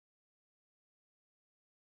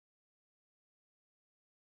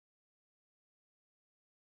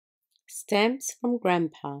Stamps from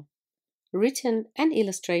Grandpa, written and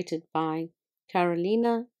illustrated by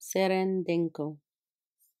Seredenco.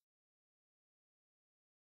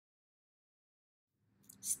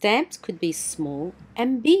 Stamps could be small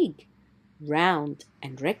and big, round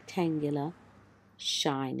and rectangular,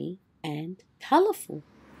 shiny and colorful.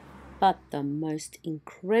 But the most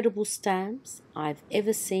incredible stamps I've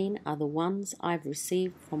ever seen are the ones I've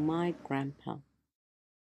received from my grandpa.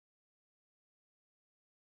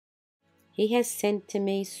 He has sent to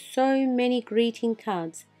me so many greeting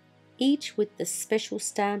cards, each with the special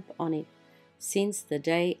stamp on it, since the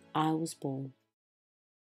day I was born.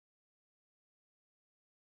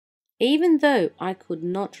 Even though I could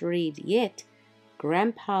not read yet,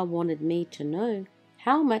 Grandpa wanted me to know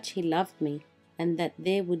how much he loved me and that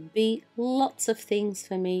there would be lots of things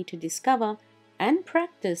for me to discover and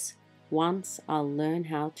practice once I'll learn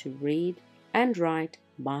how to read and write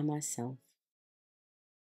by myself.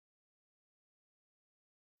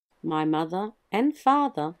 My mother and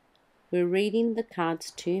father were reading the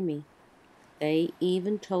cards to me. They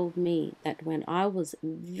even told me that when I was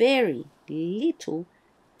very little,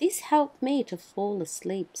 this helped me to fall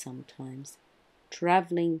asleep sometimes,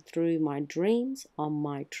 traveling through my dreams on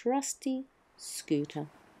my trusty scooter.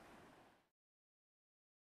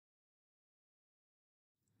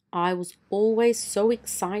 I was always so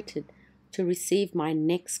excited to receive my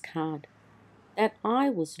next card that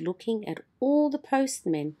I was looking at all the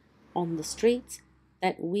postmen on the streets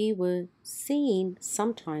that we were seeing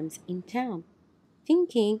sometimes in town,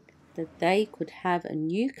 thinking that they could have a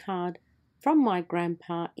new card from my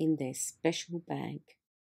grandpa in their special bag.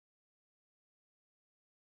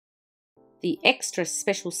 The extra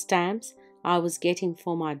special stamps I was getting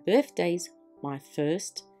for my birthdays, my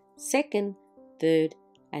first, second, third,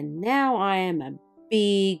 and now I am a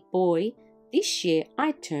big boy. This year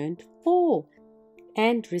I turned 4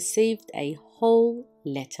 and received a whole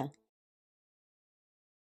letter.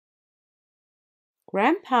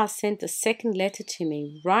 Grandpa sent a second letter to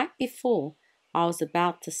me right before I was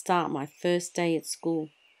about to start my first day at school,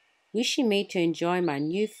 wishing me to enjoy my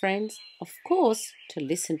new friends, of course, to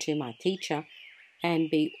listen to my teacher, and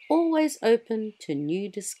be always open to new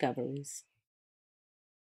discoveries.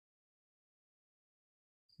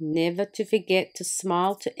 Never to forget to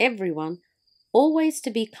smile to everyone, always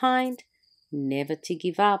to be kind, never to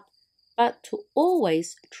give up, but to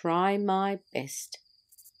always try my best,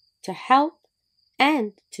 to help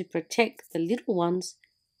and to protect the little ones,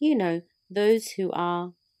 those who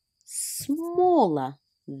are smaller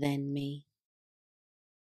than me.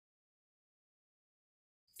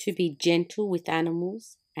 To be gentle with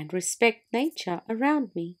animals and respect nature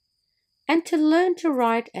around me, and to learn to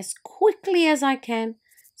write as quickly as I can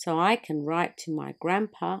so I can write to my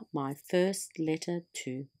grandpa my first letter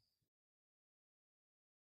too.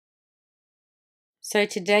 So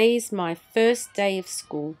today is my first day of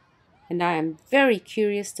school, and I am very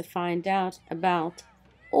curious to find out about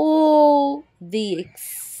all the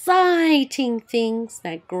exciting things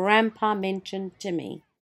that Grandpa mentioned to me.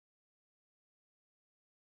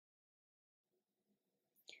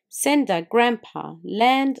 Sender Grandpa,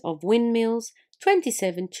 Land of Windmills,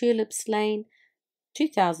 27 Tulips Lane,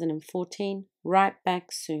 2014, right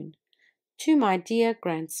back soon. To my dear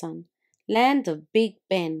grandson, Land of Big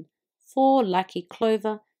Ben, 4 Lucky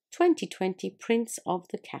Clover, 2020, Prince of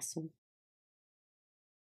the Castle.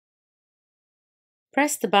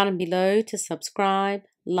 Press the button below to subscribe,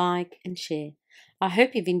 like and share. I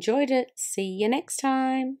hope you've enjoyed it. See you next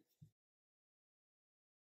time.